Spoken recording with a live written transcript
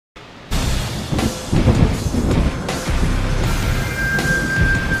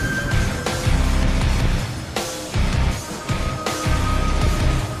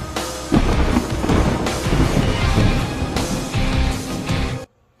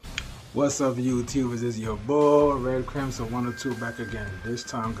What's up, YouTubers? It's your boy Red Crimson 102 back again. This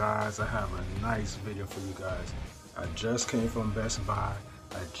time, guys, I have a nice video for you guys. I just came from Best Buy.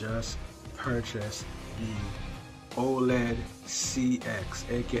 I just purchased the OLED CX,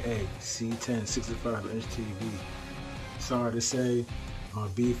 aka C10 65-inch TV. Sorry to say, on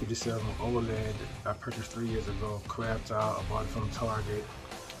B57 OLED, I purchased 3 years ago, crapped out. I bought it from Target.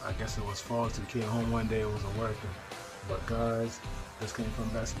 I guess it was faulty. Came home one day, it wasn't working. But guys, this came from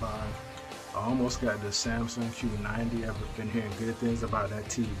Best Buy. I almost got the Samsung Q90. I've been hearing good things about that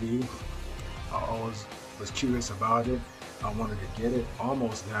TV. I always was curious about it. I wanted to get it,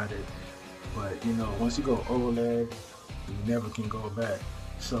 almost got it. But you know, once you go OLED, you never can go back.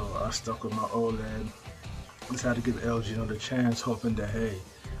 So I stuck with my OLED. Just had to give LG another chance, hoping that, hey,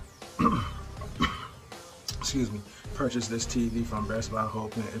 excuse me, purchase this TV from Best Buy,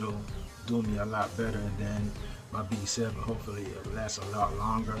 hoping it'll do me a lot better than my B7. Hopefully it'll last a lot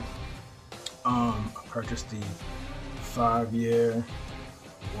longer. I purchased the 5-year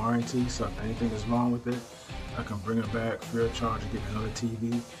warranty, so if anything is wrong with it, I can bring it back free of charge and get another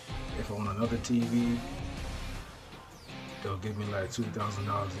TV. If I want another TV, they'll give me like $2,000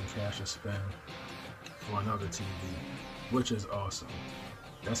 in cash to spend for another TV, which is awesome.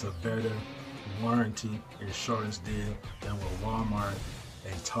 That's a better warranty insurance deal than what Walmart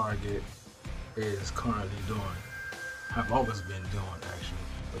and Target is currently doing. Have always been doing, actually.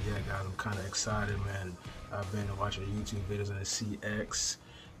 But yeah, guys, I'm kind of excited, man. I've been watching YouTube videos on the CX.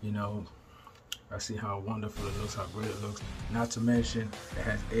 You know, I see how wonderful it looks, how great it looks. Not to mention, it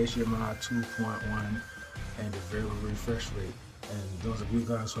has HDMI 2.1 and a variable refresh rate. And those of you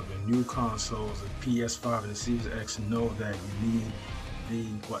guys who have the new consoles, the PS5 and the Series X, know that you need the,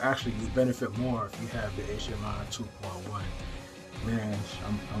 well, actually, you benefit more if you have the HDMI 2.1. Man,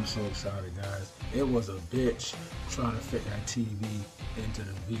 I'm so excited, guys. It was a bitch trying to fit that TV into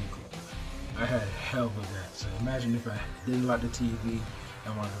the vehicle. I had hell with that. So imagine if I didn't like the TV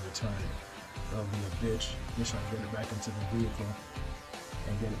and wanted to return it. That would be a bitch. Just trying to get it back into the vehicle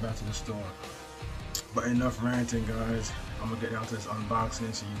and get it back to the store. But enough ranting, guys. I'm gonna get down to this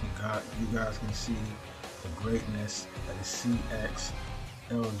unboxing so you guys can see the greatness that the CX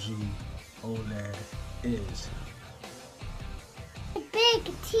LG OLED is. Big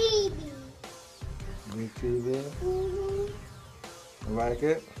TV. Big TV? You like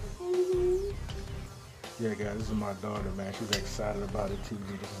it? Yeah, guys, this is my daughter, man. She's excited about the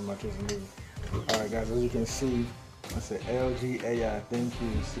TV just as much as me. Alright, guys, as you can see, it's an LG AI, thank you,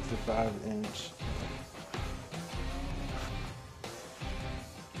 65-inch.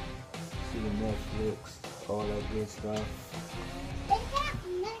 See the Netflix, all that good stuff. They got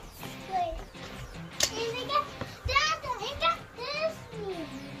Netflix. And they got Disney.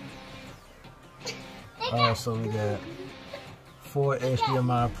 Alright, so we got 4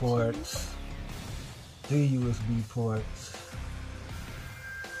 HDMI ports, 3 USB ports,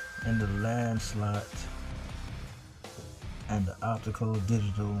 and the LAN slot, and the optical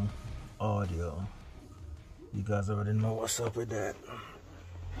digital audio. You guys already know what's up with that.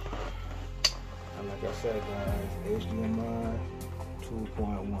 And like I said, guys, HDMI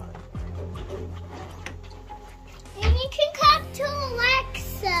 2.1. And you can talk to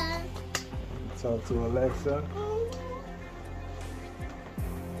Alexa. Talk to Alexa.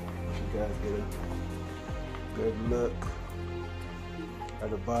 You guys get a good look at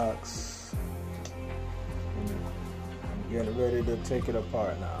the box. I'm getting ready to take it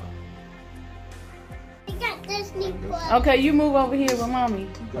apart now. We got Disney Plus. Okay, you move over here with mommy. You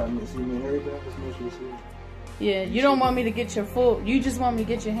got me, see me and everything? Just make sure you see. Yeah, you don't want me to get your full, you just want me to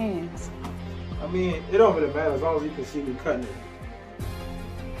get your hands. I mean, it don't really matter as long as you can see me cutting it.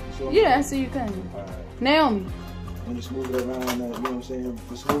 Yeah, I see you cutting. All right. Naomi. And just move it around, you know what I'm saying?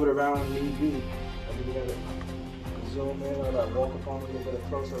 Just move it around need be. I think we gotta zoom in or like walk upon it a little bit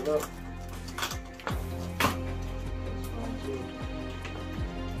closer look. That's fine too.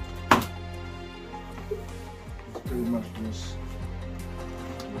 It's pretty much just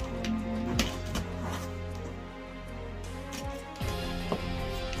which one you're gonna use.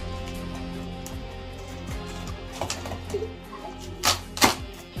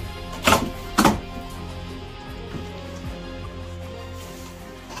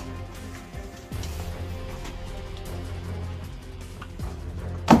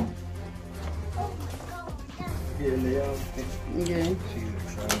 Yeah, Leo. Yeah. She's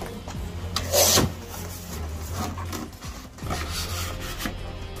excited.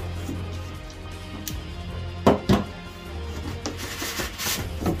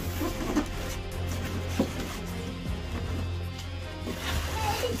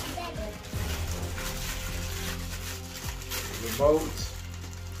 Remote.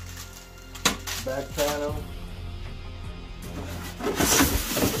 Back panel.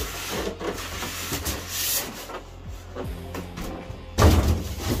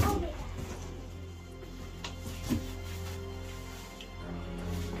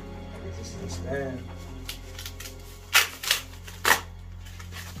 This is the stand.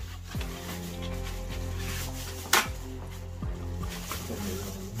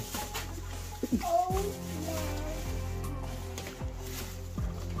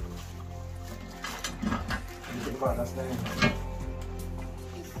 What do you think about that stand?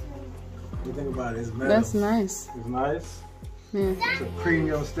 What do you think about it? It's metal. That's nice. It's nice. Yeah. It's a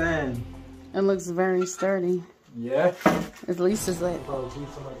premium stand. It looks very sturdy. Yeah. At least it's like Probably keep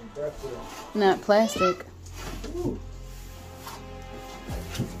somebody breath with it. not plastic. Ooh.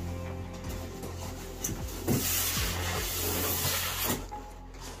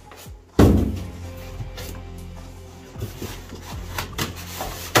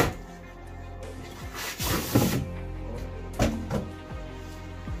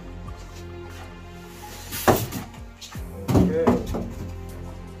 Okay.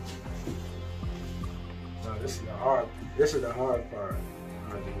 Now this is the hard part.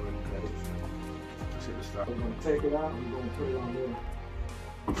 All right, we're gonna cut it. This is the stuff. We're gonna take it out and we're gonna put it on there.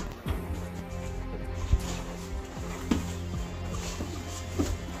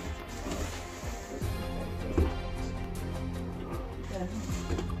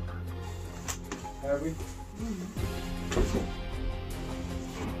 Heavy.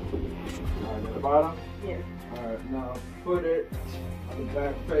 All right, at the bottom. Yeah. All right, now put it on the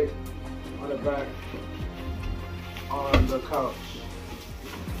back face, on the back, on the couch.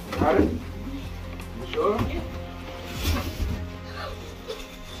 Got it? You sure? Yeah.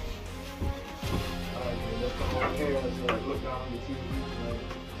 All right, then let's come over here and look down on the TV. Right?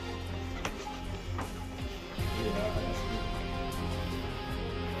 Yeah, that's good.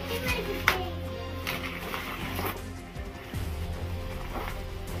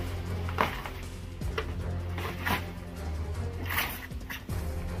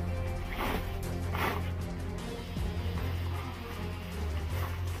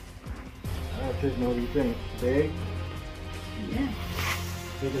 Just know what you think. Big? Yeah.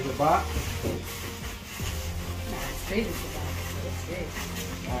 Big as a box? Not as big as the box, but it's big.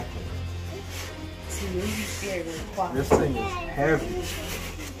 Exactly. See, you'd be scared of the quality. This thing is heavy.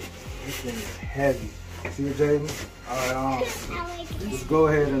 This thing is heavy. See it, Jaden? Alright, just go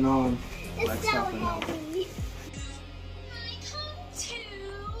ahead and like something else.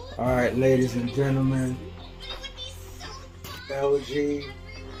 Alright, ladies and gentlemen. LG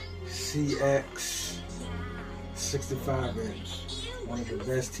CX 65 inch. One of the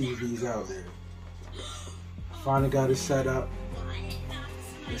best TVs out there. Finally got it set up.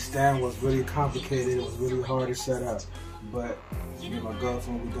 The stand was really complicated. It was really hard to set up. But me and my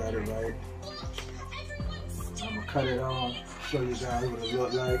girlfriend, we got it right. I'm gonna cut it on, show you guys what it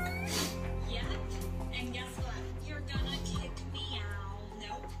looked like. Yeah, and guess what? You're gonna kick me out.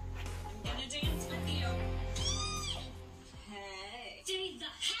 Nope, I'm gonna dance with you. Hey, stay the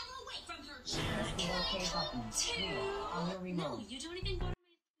hell away from her, Press the OK button here on your No, remote. you don't even go to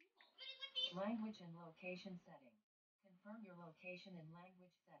my school. Language and location settings. Confirm your location in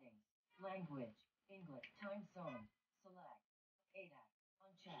language settings. Language, English, time zone. Select ADAC,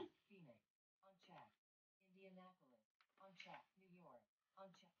 uncheck, Phoenix, uncheck, Indianapolis, uncheck, New York,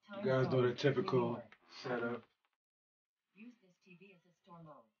 uncheck, time You guys zone, do the typical New York. setup. Use this TV as a store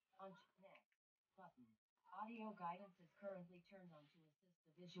mode. Uncheck next button. Audio guidance is currently turned on to assist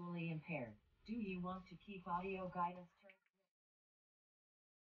the visually impaired. Do you want to keep audio guidance turned?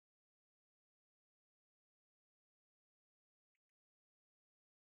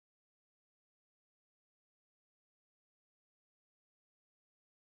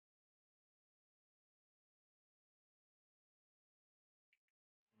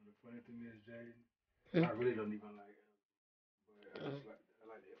 The funny thing is, Jaden, I really don't even like it. But I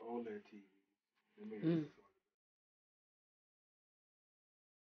like the OLED TV. They made it so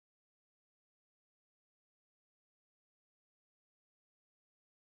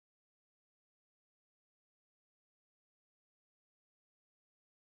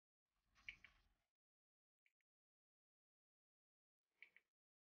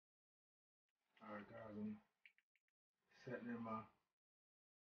alright guys, I'm setting in my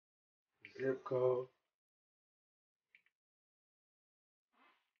zip code.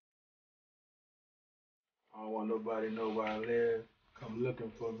 I don't want nobody to know where I live. Come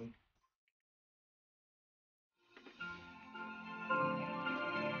looking for me.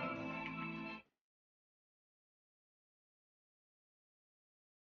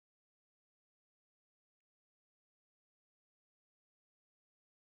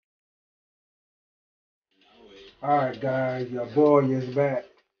 Alright, guys, your boy is back.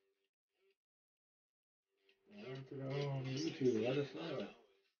 I went to the YouTube. I just saw it.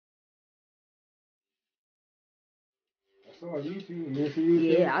 I saw YouTube. You didn't see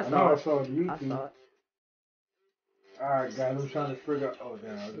YouTube? Yeah, I know saw I it. saw the I YouTube. saw it. Alright, guys, I'm trying to figure out. Oh,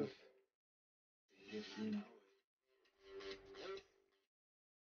 damn. I just you know.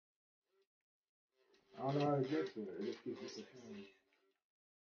 I don't know how to get to it. It just keeps disappearing.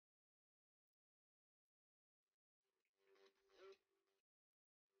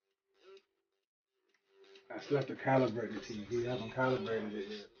 I still have to calibrate the TV. I haven't calibrated it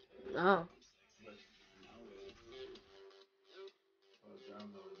yet. Oh. Oh, it's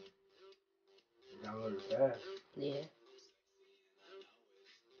downloading. It downloaded fast. Yeah.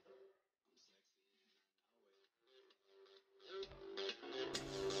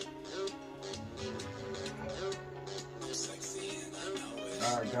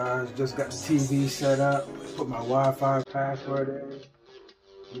 Alright, guys, just got the TV set up. Put my Wi-Fi password in.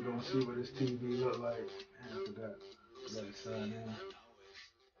 We're gonna see what this TV look like. Man, I forgot. Gotta sign in.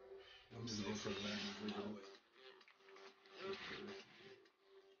 Let me just go to the random video.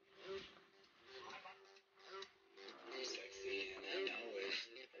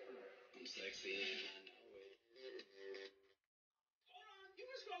 Hold on, you've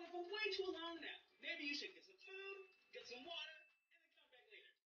been scrolling for way too long now. Maybe you should get some food, get some water, and then come back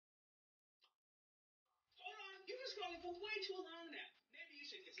later. Hold on, you've been scrolling for way too long now. Maybe you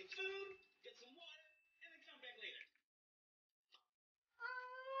should get some food, get some water, and then come back later.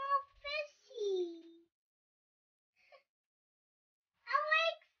 Oh, fishy. I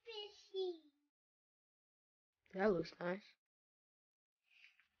like fishy. That looks nice.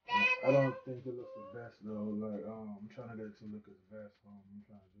 I don't think it looks the best though. Like, I'm trying to get it to look as best. I'm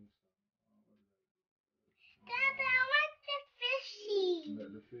trying to do something. Dad, I like the fishy.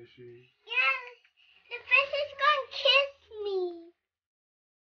 Let the fishy. Yes, the fish is gonna kiss me.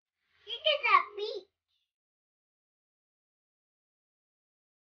 Look at that beak.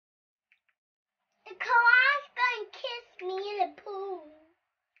 The koala's gonna kiss me in the pool.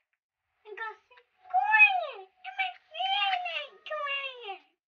 And go say, come on, come on, come on.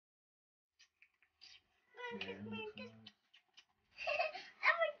 Yeah, it looks nice.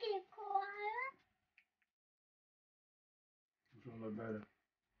 I'm gonna get a koala. Which one look better?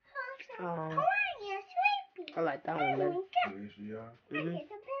 Um, Yes, sweetie. I like that one better. The HDR. Mhm.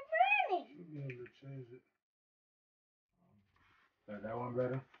 It's a pepperoni. Should be able to change it. Like that one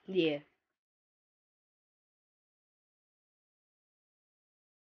better? Yeah.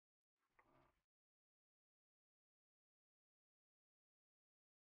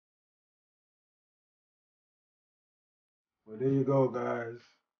 Well, there you go, guys.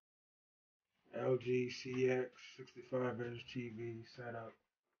 LG CX 65-inch TV setup.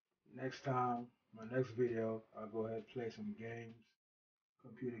 Next time, my next video, I'll go ahead and play some games,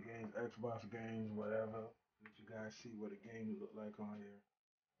 computer games, Xbox games, whatever. Let you guys see what a game look like on here.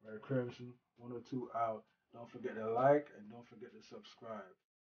 Red Crimson 102 out. Don't forget to like and don't forget to subscribe.